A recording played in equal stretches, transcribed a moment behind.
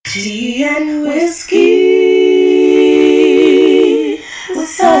Tea and whiskey with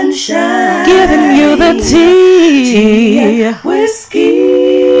sunshine. Giving you the tea. And whiskey.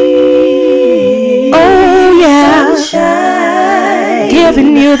 Oh yeah. Sunshine.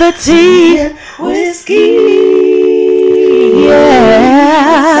 Giving you the tea. And whiskey.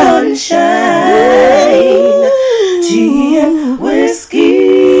 Yeah. Sunshine. Tea and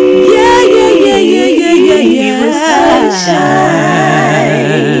whiskey. Yeah. With sunshine.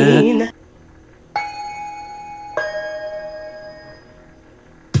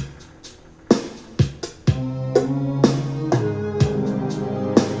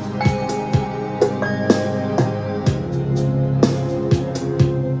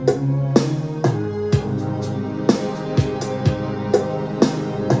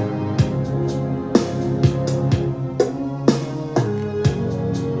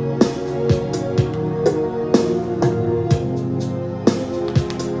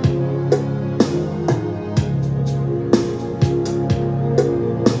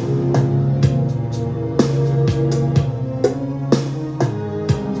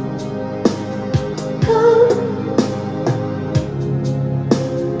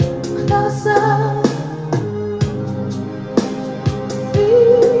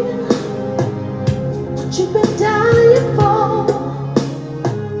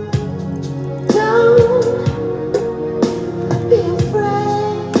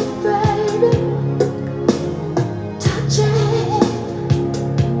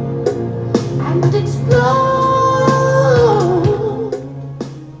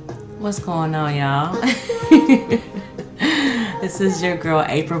 What's going on, y'all? This is your girl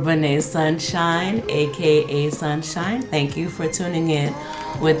April Benet Sunshine, aka Sunshine. Thank you for tuning in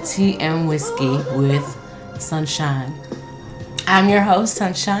with Tea and Whiskey with Sunshine. I'm your host,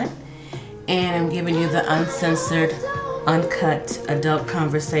 Sunshine, and I'm giving you the uncensored, uncut adult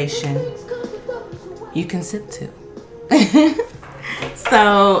conversation you can sip to.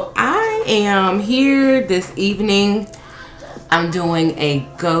 So I am here this evening. I'm doing a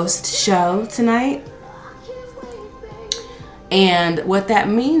ghost show tonight. And what that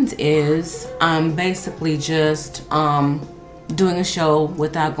means is I'm basically just doing a show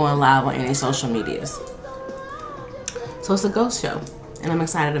without going live on any social medias. So it's a ghost show, and I'm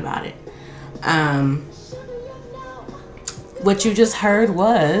excited about it. What you just heard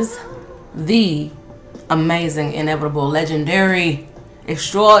was the amazing, inevitable, legendary,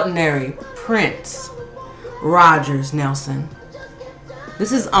 extraordinary Prince Rogers Nelson.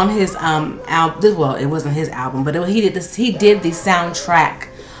 This is on his album. Well, it wasn't his album, but he did this. He did the soundtrack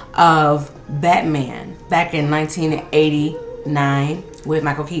of Batman back in 1989 with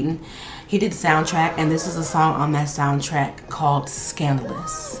Michael Keaton. He did the soundtrack, and this is a song on that soundtrack called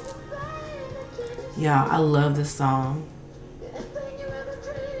 "Scandalous." Y'all, I love this song.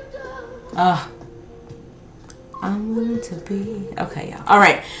 I'm willing to be okay, y'all. All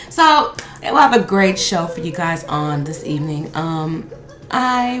right, so we'll have a great show for you guys on this evening.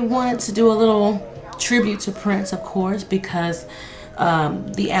 I wanted to do a little tribute to Prince, of course, because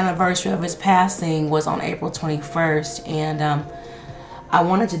the anniversary of his passing was on April 21st, and I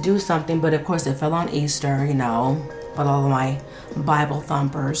wanted to do something, but of course it fell on Easter, you know, for all of my Bible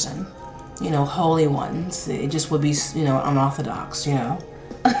thumpers and, you know, holy ones. It just would be, you know, unorthodox, you know.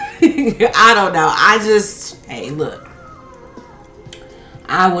 I don't know. Hey, look,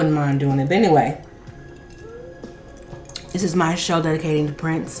 I wouldn't mind doing it, but anyway. This is my show dedicating to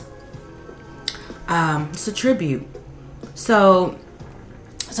Prince. It's a tribute. So,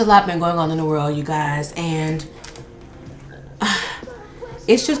 there's a lot been going on in the world, you guys, and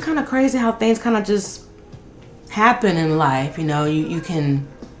it's just kind of crazy how things kind of just happen in life. You know, you can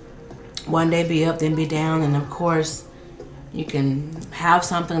one day be up, then be down, and of course, you can have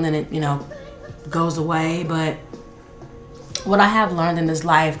something, then it, you know, goes away. But what I have learned in this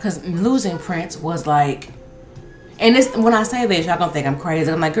life, because losing Prince was like, and this, when I say this, y'all gonna think I'm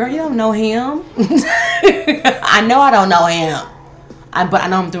crazy. I'm like, girl, you don't know him. I know I don't know him. But I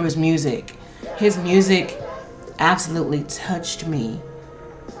know him through his music. His music absolutely touched me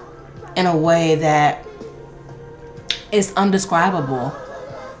in a way that is undescribable.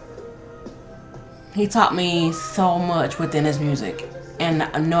 He taught me so much within his music. And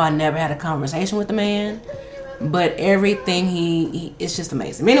I know I never had a conversation with the man, but everything he it's just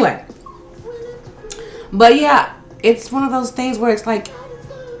amazing. Anyway, but yeah, it's one of those things where it's like,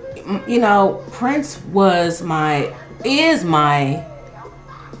 you know, Prince is my Elvis.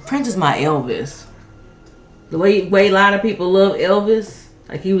 The way a lot of people love Elvis,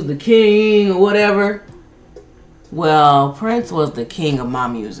 like he was the king or whatever. Well, Prince was the king of my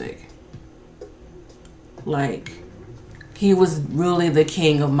music. Like, he was really the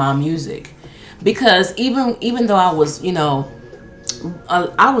king of my music. Because even though I was,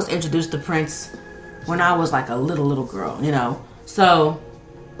 I was introduced to Prince when I was like a little girl, So,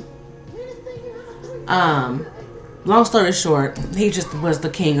 long story short, he just was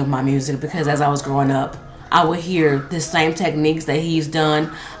the king of my music because as I was growing up, I would hear the same techniques that he's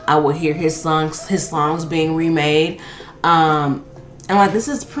done. I would hear his songs being remade. I'm like, this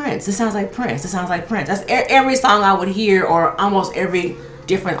is Prince. This sounds like Prince. This sounds like Prince. That's every song I would hear, or almost every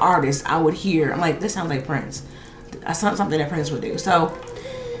different artist I would hear. I'm like, this sounds like Prince. That's something that Prince would do. So,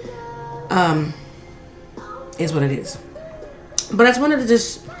 is what it is. But I just wanted to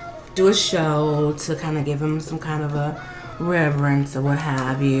just do a show to kind of give him some kind of a reverence or what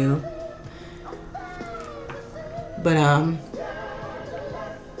have you. But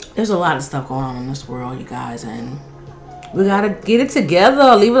there's a lot of stuff going on in this world, you guys, and we gotta get it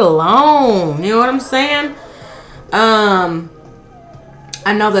together. Leave it alone. You know what I'm saying? I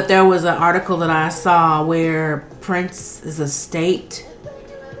know that there was an article that I saw where Prince's estate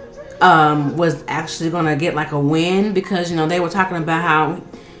was actually gonna get like a win because they were talking about how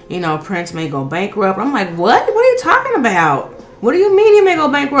Prince may go bankrupt. I'm like, what? What are you talking about? What do you mean he may go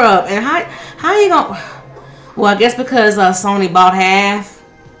bankrupt? And how you gonna? Well, I guess because Sony bought half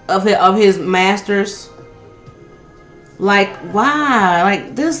of his masters. Like, why?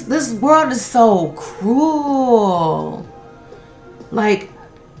 Like, this world is so cruel. Like,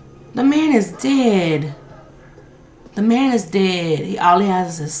 the man is dead. The man is dead. All he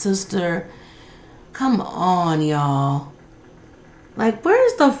has is his sister. Come on, y'all. Like,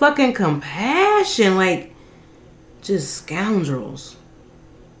 where's the fucking compassion? Like, just scoundrels.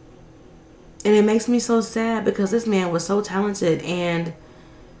 And it makes me so sad because this man was so talented, and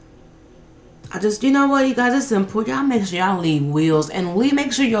I just, you know what, you guys, it's important. Y'all make sure y'all leave wills, and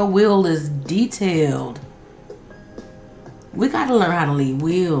make sure your will is detailed. We gotta learn how to leave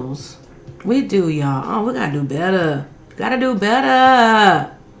wills. We do, y'all. Oh, we gotta do better. Gotta do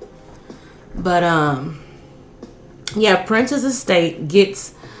better. But yeah, Prince's estate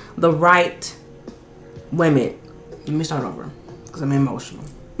gets the right. Wait a minute. Let me start over because I'm emotional.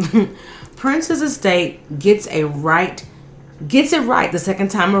 Prince's estate gets it right the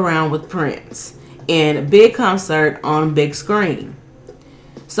second time around with Prince in a big concert on big screen.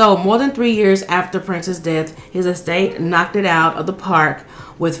 So more than 3 years after Prince's death, his estate knocked it out of the park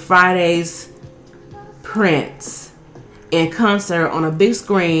with Friday's Prince in concert on a big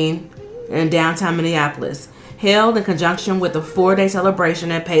screen in downtown Minneapolis, held in conjunction with a 4-day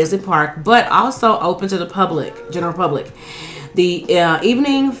celebration at Paisley Park, but also open to the general public. The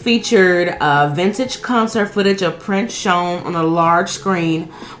evening featured vintage concert footage of Prince shown on a large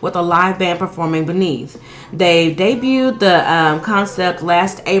screen with a live band performing beneath. They debuted the concept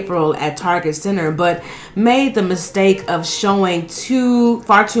last April at Target Center, but made the mistake of showing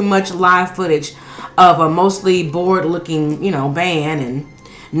far too much live footage of a mostly bored-looking, band and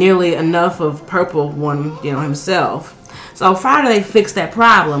nearly enough of Purple One, himself. So Friday they fixed that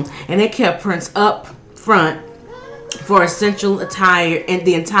problem and they kept Prince up front for essential attire in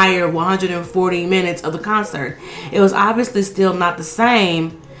the entire 140 minutes of the concert. It was obviously still not the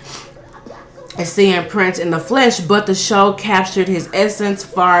same as seeing Prince in the flesh, but the show captured his essence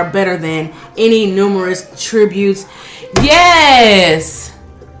far better than any numerous tributes. Yes!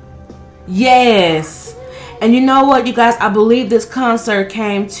 And you know what, you guys? I believe this concert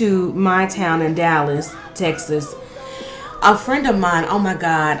came to my town in Dallas, Texas. A friend of mine, oh my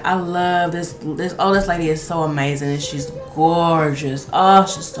God, I love this lady is so amazing and she's gorgeous. Oh,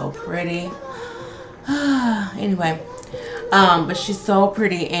 she's so pretty. Anyway, but she's so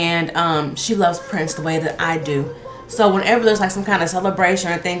pretty and she loves Prince the way that I do. So whenever there's like some kind of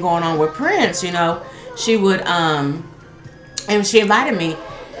celebration or thing going on with Prince, she would and she invited me.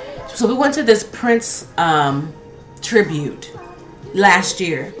 So we went to this Prince tribute last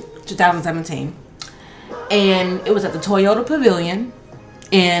year, 2017. And it was at the Toyota Pavilion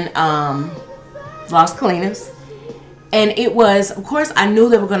in Las Colinas. And it was, of course, I knew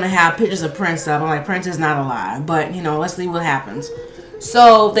they were going to have pictures of Prince up. I'm like, Prince is not alive. But, let's see what happens.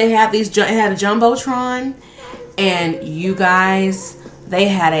 So they had it had a Jumbotron. And you guys, they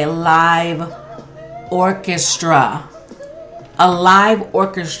had a live orchestra. A live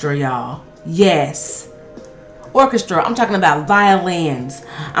orchestra, y'all. Yes. Orchestra. I'm talking about violins.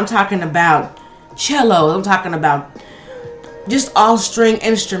 I'm talking about cello. I'm talking about just all string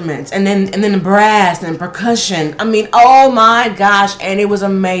instruments, and then brass and percussion. I mean, oh my gosh, and it was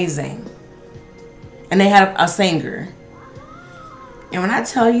amazing. And they had a singer. And when I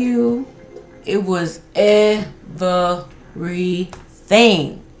tell you, it was everything.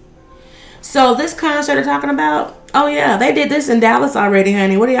 So this concert they're talking about, Oh yeah, they did this in Dallas already,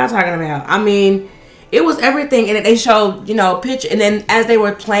 honey. What are y'all talking about? I mean, it was everything, and they showed, picture, and then as they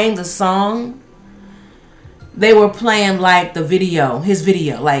were playing the song, they were playing like the video, his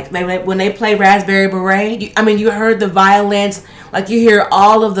video, like when they play Raspberry Beret. You heard the violins, like you hear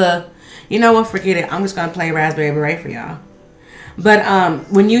all of the, you know what? Forget it. I'm just gonna play Raspberry Beret for y'all. But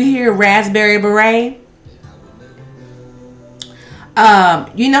when you hear Raspberry Beret,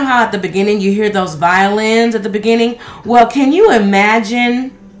 you know how at the beginning you hear those violins at the beginning? Well, can you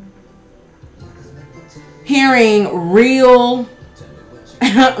imagine hearing real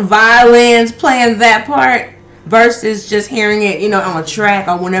violins playing that part versus just hearing it, on a track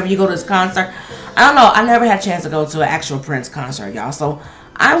or whenever you go to this concert? I don't know. I never had a chance to go to an actual Prince concert, y'all. So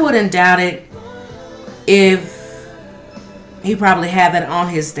I wouldn't doubt it if he probably had that on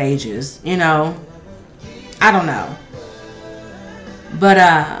his stages, I don't know. But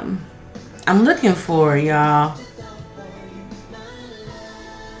I'm looking for it, y'all,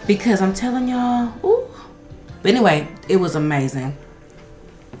 because I'm telling y'all, ooh. But anyway, it was amazing.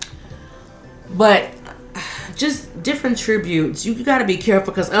 But just different tributes. You got to be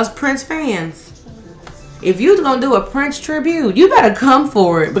careful, because us Prince fans, if you're going to do a Prince tribute, you better come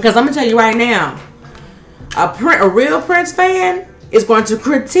for it. Because I'm going to tell you right now, a real Prince fan is going to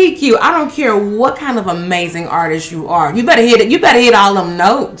critique you. I don't care what kind of amazing artist you are. You better hit it. You better hit all them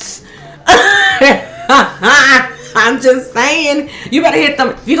notes. I'm just saying. You better hit them.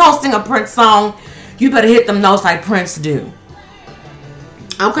 If you're going to sing a Prince song, you better hit them notes like Prince do.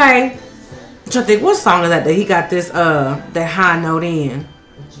 Okay? But you think, what song is that he got this that high note in?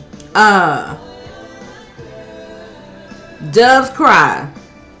 Doves Cry.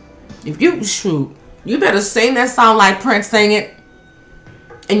 If you shoot, you better sing that song like Prince sang it.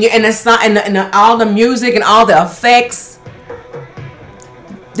 And the song, and all the music and all the effects.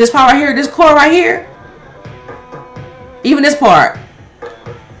 This part right here, this chord right here. Even this part.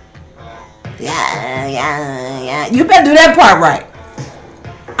 Yeah. You better do that part right.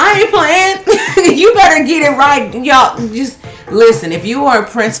 I ain't playing. You better get it right. Y'all, just listen. If you are a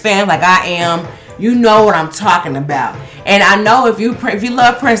Prince fan like I am, you know what I'm talking about. And I know if you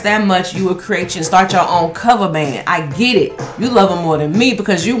love Prince that much, you would start your own cover band. I get it. You love him more than me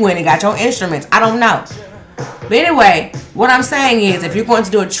because you went and got your instruments. I don't know. But anyway, what I'm saying is, if you're going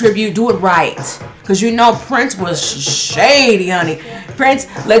to do a tribute, do it right. Because you know Prince was shady, honey. Prince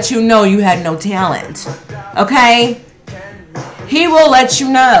let you know you had no talent. Okay? He will let you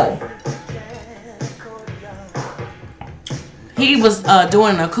know. He was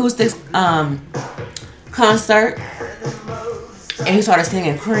doing an acoustic concert. And he started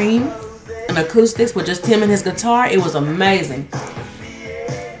singing Cream and acoustics with just him and his guitar. It was amazing.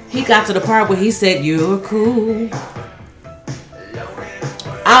 He got to the part where he said, "You're cool."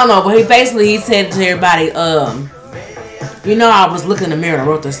 I don't know, but he said to everybody, I was looking in the mirror and I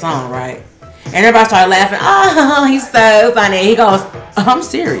wrote this song, right? And everybody started laughing. Oh, he's so funny. He goes, I'm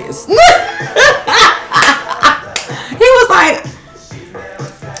serious. He was like,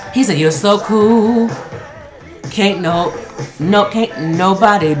 he said, "You're so cool. Can't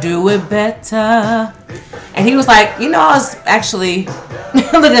nobody do it better." And he was like, I was actually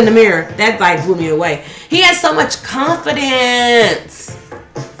looking in the mirror. That like blew me away. He had so much confidence.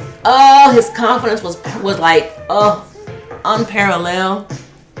 Oh, his confidence was like, unparalleled.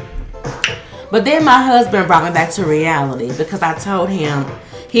 But then my husband brought me back to reality, because I told him,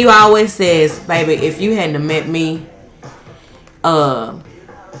 he always says, "Baby, if you hadn't met me,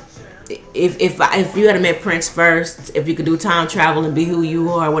 if you had met Prince first, if you could do time travel and be who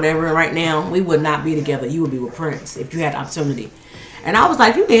you are, whatever, right now, we would not be together. You would be with Prince if you had the opportunity." And I was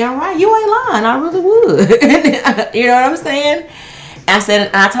like, "You damn right. You ain't lying. I really would." You know what I'm saying? And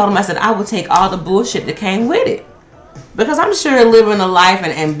I told him, I said, I would take all the bullshit that came with it. Because I'm sure living a life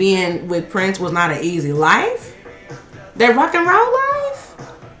and being with Prince was not an easy life. That rock and roll life.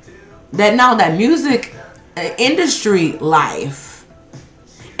 That music industry life.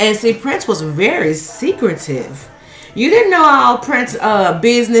 And see, Prince was very secretive. You didn't know all Prince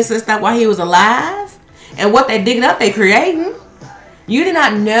business and stuff while he was alive. And what they digging up, they creating. You did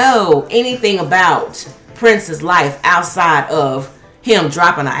not know anything about Prince's life outside of him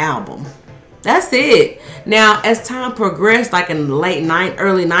dropping an album. That's it. Now, as time progressed, like in the late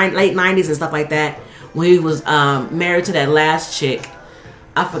 90s and stuff like that, when he was married to that last chick,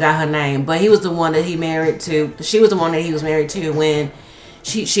 I forgot her name, but he was the one that he married to. She was the one that he was married to when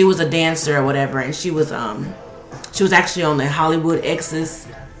she was a dancer or whatever, and she was actually on the Hollywood Exes,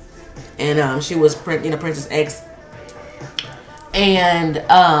 and she was Princess X. And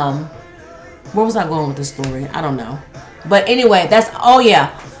where was I going with this story? I don't know. But anyway,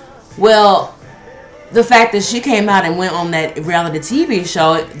 well, the fact that she came out and went on that reality TV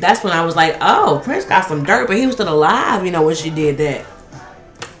show, that's when I was like, oh, Prince got some dirt, but he was still alive, you know, when she did that.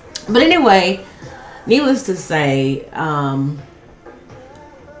 But anyway, needless to say, I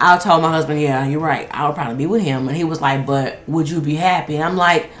told my husband, yeah, you're right, I would probably be with him. And he was like, but would you be happy? And I'm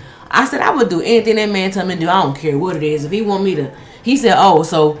like, I said, I would do anything that man tell me to do. I don't care what it is. If he want me to, he said, oh,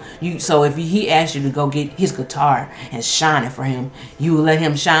 so if he asked you to go get his guitar and shine it for him, you would let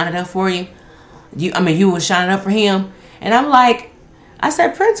him shine it up for you? You would shine it up for him? And I'm like, I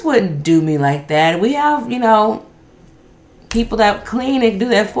said, Prince wouldn't do me like that. We have, people that clean and do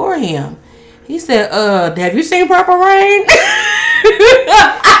that for him. He said, have you seen Purple Rain?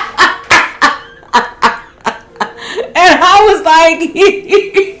 And I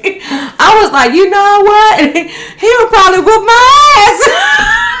was like, you know what? He'll probably whoop my ass.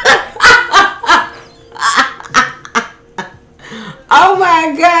 Oh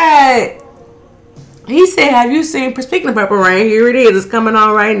my God. He said, have you seen, speaking of Purple Rain, here it is. It's coming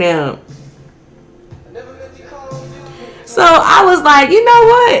on right now. So I was like, you know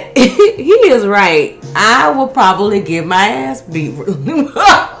what? He is right. I will probably get my ass beat.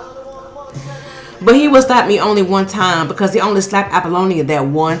 But he would slap me only one time, because he only slapped Apollonia that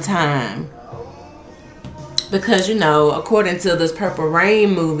one time. Because, according to this Purple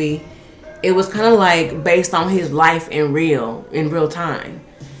Rain movie, it was kind of like based on his life in real time.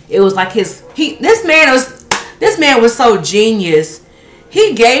 It was like this man was so genius.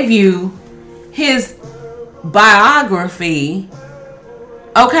 He gave you his biography,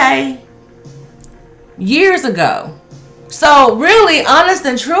 okay, years ago. So really, honest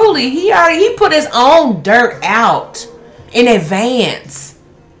and truly, he put his own dirt out in advance.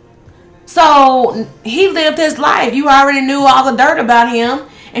 So he lived his life. You already knew all the dirt about him,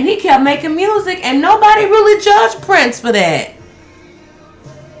 and he kept making music, and nobody really judged Prince for that.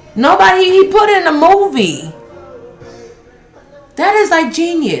 Nobody he put in a movie. That is like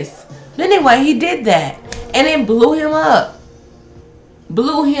genius. But anyway, he did that, and it blew him up.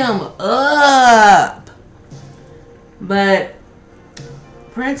 But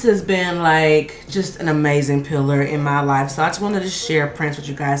Prince has been like just an amazing pillar in my life. So I just wanted to share Prince with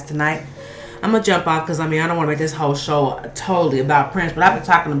you guys tonight. I'm going to jump off because I don't want to make this whole show totally about Prince. But I've been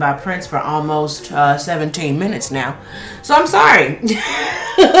talking about Prince for almost 17 minutes now. So I'm sorry.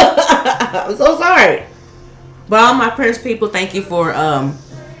 I'm so sorry. But all my Prince people, thank you for...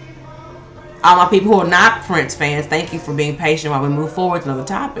 all my people who are not Prince fans, thank you for being patient while we move forward to another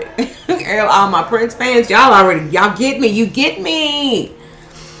topic. All my Prince fans, y'all get me. You get me.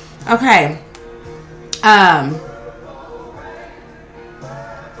 Okay.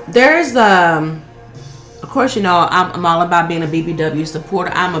 There's, of course, I'm all about being a BBW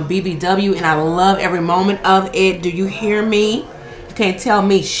supporter. I'm a BBW, and I love every moment of it. Do you hear me? You can't tell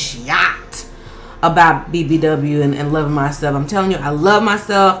me shit about BBW and loving myself. I'm telling you, I love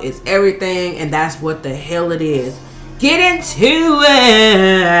myself. It's everything, and that's what the hell it is. Get into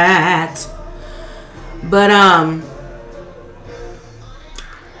it. But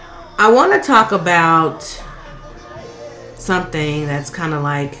I want to talk about something that's kind of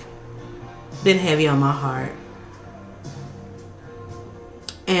like been heavy on my heart.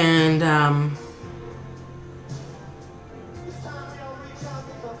 And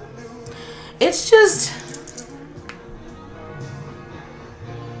it's just,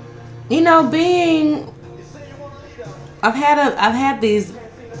 being, I've had these,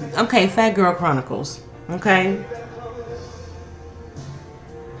 okay, Fat Girl Chronicles, okay?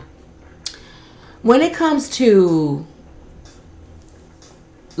 When it comes to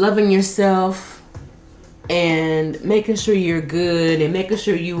loving yourself and making sure you're good and making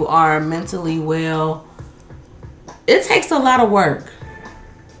sure you are mentally well, it takes a lot of work.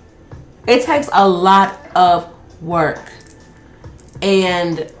 It takes a lot of work.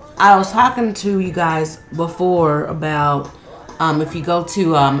 And I was talking to you guys before about if you go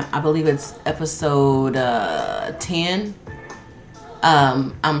to I believe it's episode 10.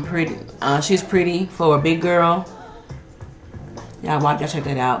 I'm pretty. She's pretty for a big girl. Y'all check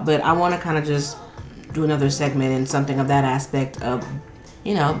that out. But I want to kind of just do another segment and something of that aspect of,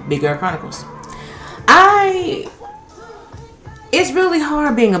 Big Girl Chronicles. It's really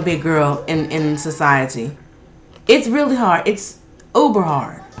hard being a big girl in society. It's really hard. It's uber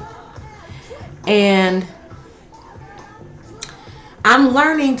hard. And I'm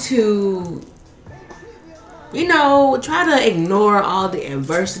learning to, try to ignore all the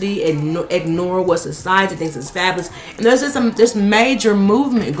adversity, ignore what society thinks is fabulous. And there's this major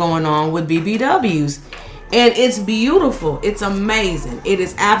movement going on with BBWs. And it's beautiful. It's amazing. It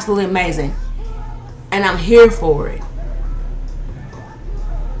is absolutely amazing. And I'm here for it.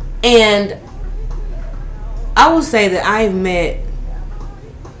 And I will say that I've met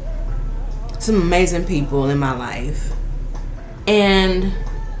some amazing people in my life. And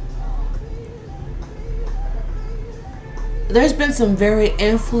there's been some very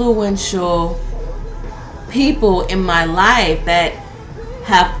influential people in my life that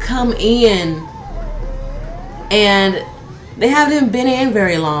have come in, and they haven't been in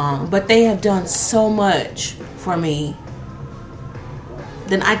very long, but they have done so much for me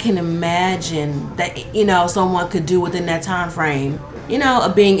than I can imagine that, you know, someone could do within that time frame, you know,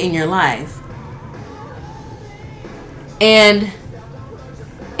 of being in your life. And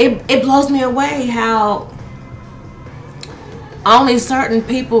it blows me away how only certain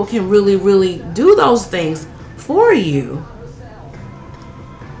people can really, really do those things for you.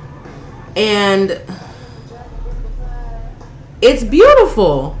 And it's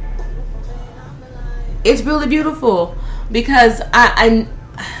beautiful. It's really beautiful because I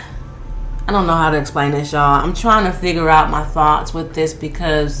don't know how to explain this, y'all. I'm trying to figure out my thoughts with this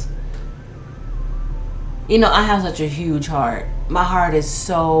because, you know, I have such a huge heart. My heart is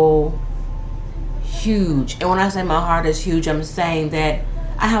so huge. And when I say my heart is huge, I'm saying that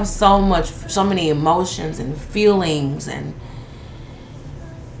I have so many emotions and feelings, and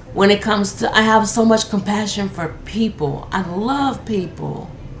when it comes to, I have so much compassion for people. I love people.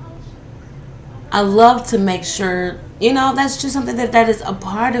 I love to make sure, you know, that's just something that is a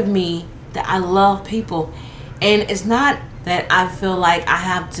part of me, that I love people. And it's not that I feel like I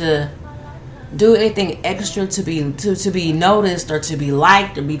have to do anything extra to be noticed or to be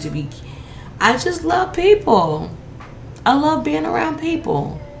liked or to be. I just love people. I love being around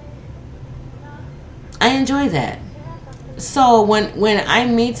people. I enjoy that. So when I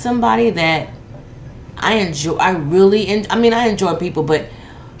meet somebody that I enjoy, I enjoy people, but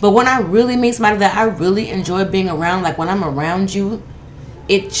when I really meet somebody that I really enjoy being around, like when I'm around you,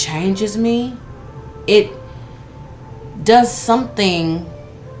 it changes me. It does something.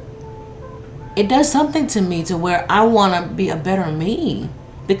 It does something to me to where I want to be a better me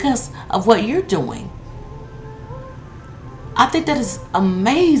because of what you're doing. I think that is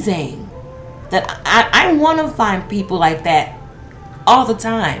amazing. That I want to find people like that all the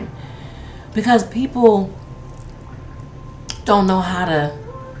time, because people don't know how to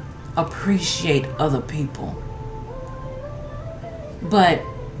appreciate other people. But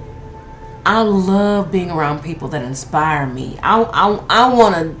I love being around people that inspire me. I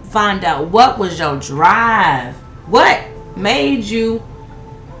want to find out, what was your drive? What made you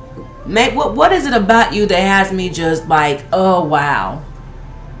what is it about you that has me just like, oh wow.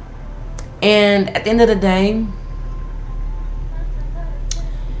 And at the end of the day,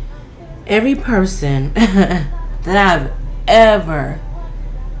 every person that I've ever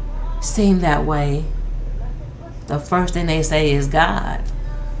seen that way, the first thing they say is God.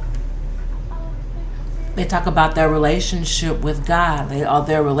 They talk about their relationship with God, or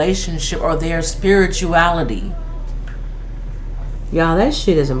their relationship or their spirituality. Y'all, that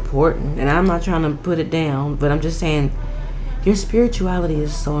shit is important. And I'm not trying to put it down, but I'm just saying your spirituality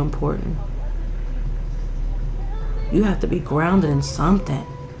is so important. You have to be grounded in something.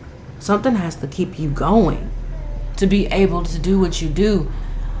 Something has to keep you going to be able to do what you do.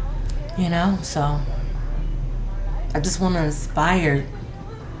 You know, so I just want to inspire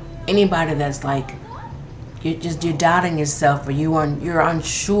anybody that's like, you're doubting yourself, or you're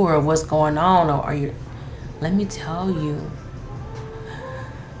unsure of what's going on, or you're, let me tell you,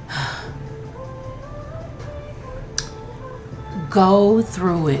 go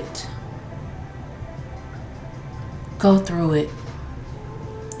through it. Go through it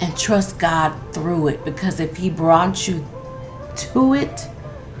and trust God through it, because if He brought you to it,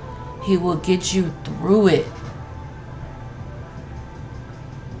 He will get you through it.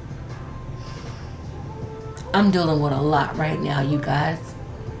 I'm dealing with a lot right now, you guys.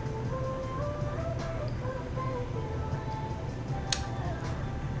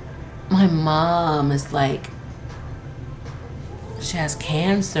 My mom is like, she has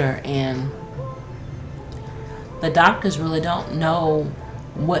cancer, and the doctors really don't know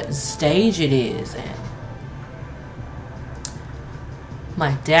what stage it is. And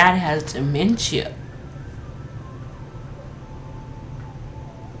my dad has dementia.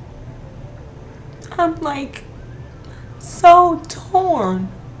 I'm like so torn.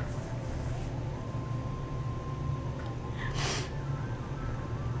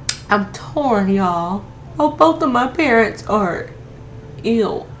 I'm torn, y'all. Oh, both of my parents are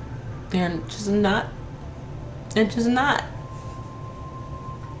ill. They're just not. They're just not.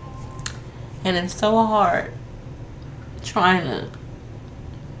 And it's so hard trying to,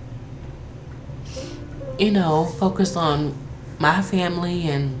 you know, focus on my family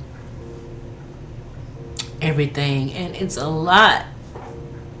and everything, and it's a lot.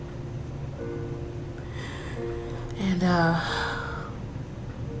 And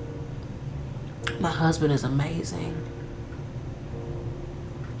my husband is amazing.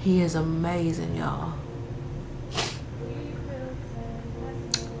 He is amazing, y'all.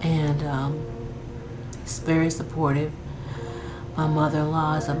 And he's very supportive. My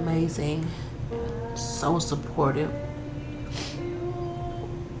mother-in-law is amazing. So supportive.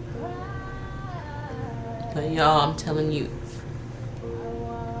 But y'all, I'm telling you,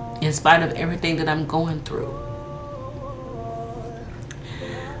 in spite of everything that I'm going through,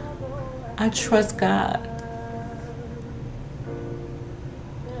 I trust God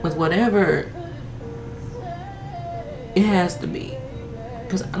with whatever it has to be,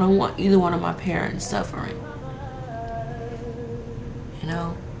 because I don't want either one of my parents suffering. You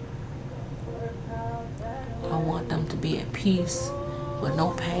know, I want them to be at peace with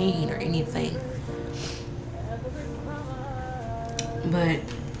no pain or anything. But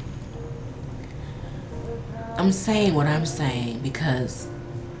I'm saying what I'm saying because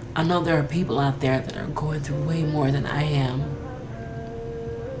I know there are people out there that are going through way more than I am.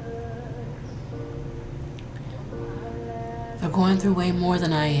 They're going through way more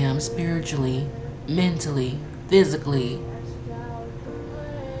than I am, spiritually, mentally, physically.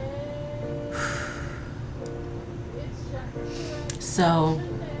 So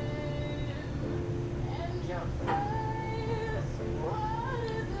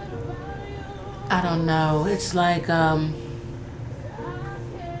I don't know. It's like, y'all,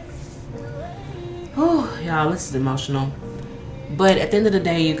 this is emotional. But at the end of the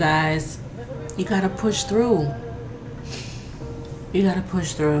day, you guys, you gotta push through. You gotta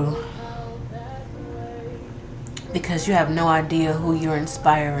push through. Because you have no idea who you're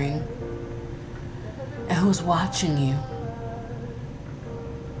inspiring and who's watching you.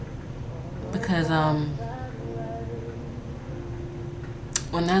 Because,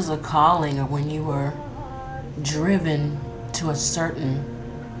 when there's a calling or when you are driven to a certain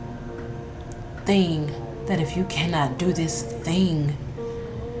thing, that if you cannot do this thing,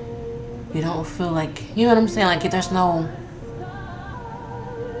 you don't feel like, you know what I'm saying? Like if there's no,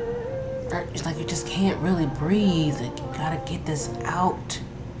 it's like you just can't really breathe. Like you gotta get this out.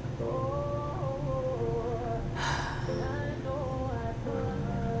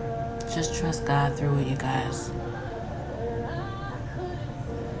 Just trust God through it, you guys.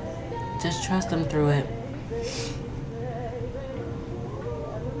 Just trust Him through it.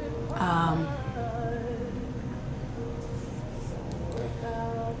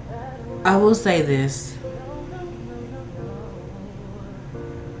 I will say this.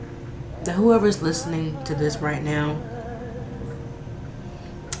 That whoever's listening to this right now,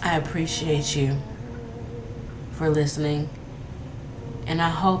 I appreciate you for listening. And I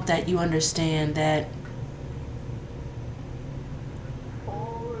hope that you understand that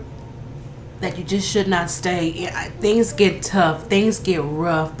you just should not stay. Things get tough, things get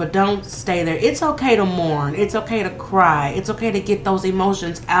rough, but don't stay there. It's okay to mourn. It's okay to cry. It's okay to get those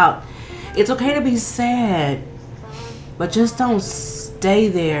emotions out. It's okay to be sad. But just don't stay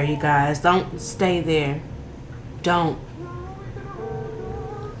there, you guys. Don't stay there. Don't.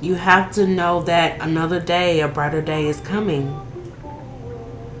 You have to know that another day, a brighter day is coming.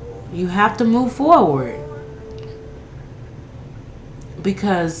 You have to move forward.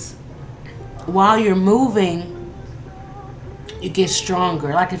 Because while you're moving, you get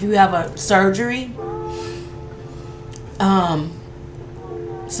stronger. Like if you have a surgery,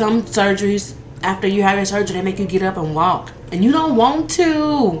 some surgeries, after you have your surgery, they make you get up and walk. And you don't want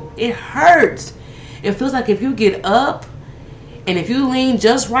to. It hurts. It feels like if you get up and if you lean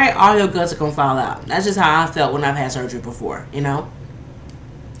just right, all your guts are going to fall out. That's just how I felt when I've had surgery before, you know?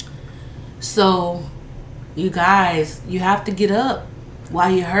 So, you guys, you have to get up.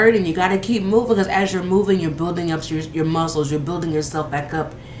 While you're hurting, you got to keep moving, because as you're moving, you're building up your muscles. You're building yourself back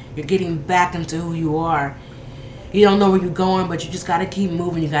up. You're getting back into who you are. You don't know where you're going, but you just got to keep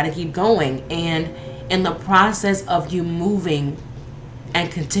moving. You got to keep going. And in the process of you moving and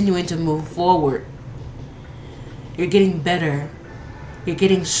continuing to move forward, you're getting better. You're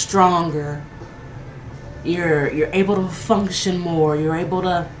getting stronger. You're able to function more. You're able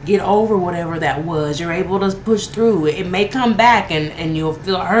to get over whatever that was. You're able to push through. It may come back and you'll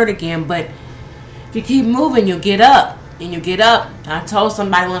feel hurt again, but if you keep moving, you'll get up. And you get up. I told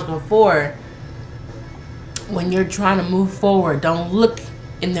somebody once before, when you're trying to move forward, don't look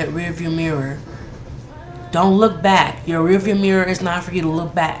in that rearview mirror. Don't look back. Your rearview mirror is not for you to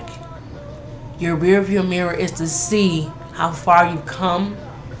look back. Your rearview mirror is to see how far you've come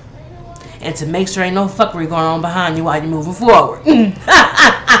and to make sure ain't no fuckery going on behind you while you're moving forward.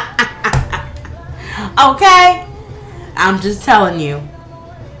 Okay? I'm just telling you.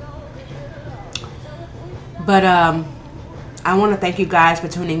 But I want to thank you guys for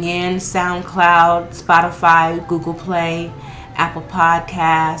tuning in. SoundCloud, Spotify, Google Play, Apple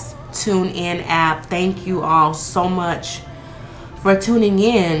Podcasts, TuneIn app. Thank you all so much for tuning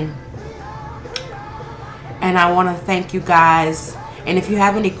in. And I want to thank you guys. And if you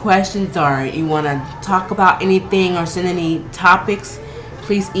have any questions or you want to talk about anything or send any topics,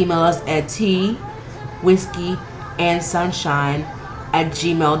 please email us at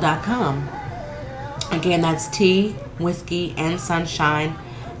teawhiskeyandsunshine@gmail.com. Again, that's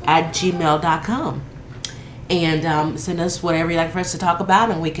teawhiskeyandsunshine@gmail.com. And send us whatever you'd like for us to talk about,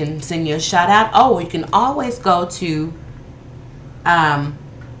 and we can send you a shout out. Oh, you can always go to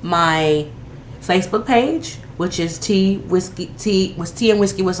my Facebook page, which is Tea and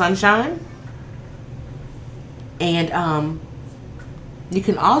Whiskey with Sunshine. And you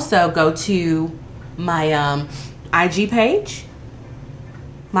can also go to my IG page.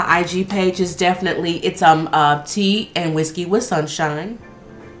 My IG page is definitely, it's Tea and Whiskey with Sunshine.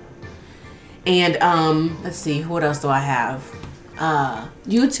 And let's see, what else do I have?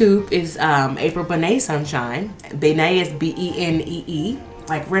 YouTube is April Benee Sunshine. Benee is Benee,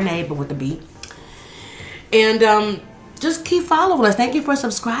 like Renee but with a B. And just keep following us. Thank you for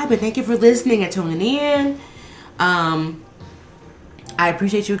subscribing. Thank you for listening and tuning in. I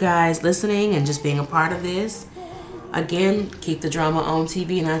appreciate you guys listening and just being a part of this. Again, keep the drama on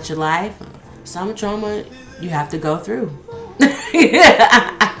TV, not your life. Some drama you have to go through.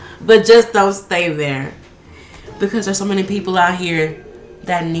 But just don't stay there. Because there's so many people out here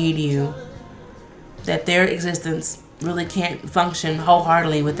that need you. That their existence really can't function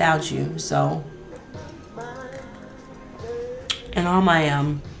wholeheartedly without you. So, and all my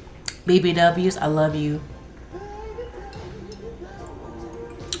BBWs, I love you.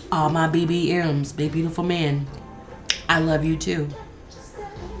 All my BBMs, big beautiful men, I love you too.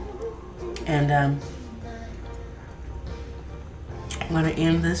 And I'm going to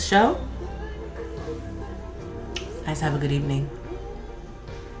end this show. Guys, have a good evening.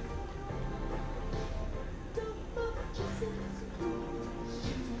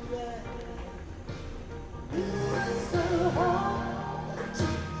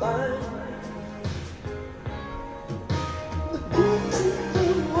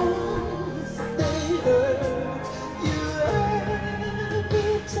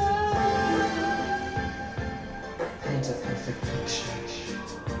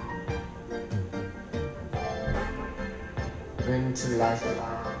 Bring to life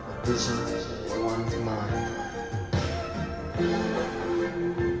visions in one's mind. The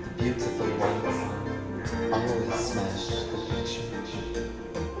beautiful ones always smash the picture.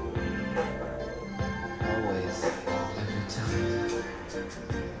 Always, every time.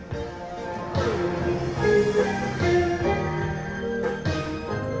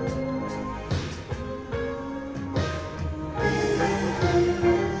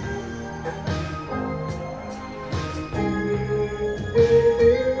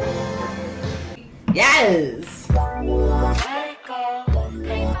 Yes!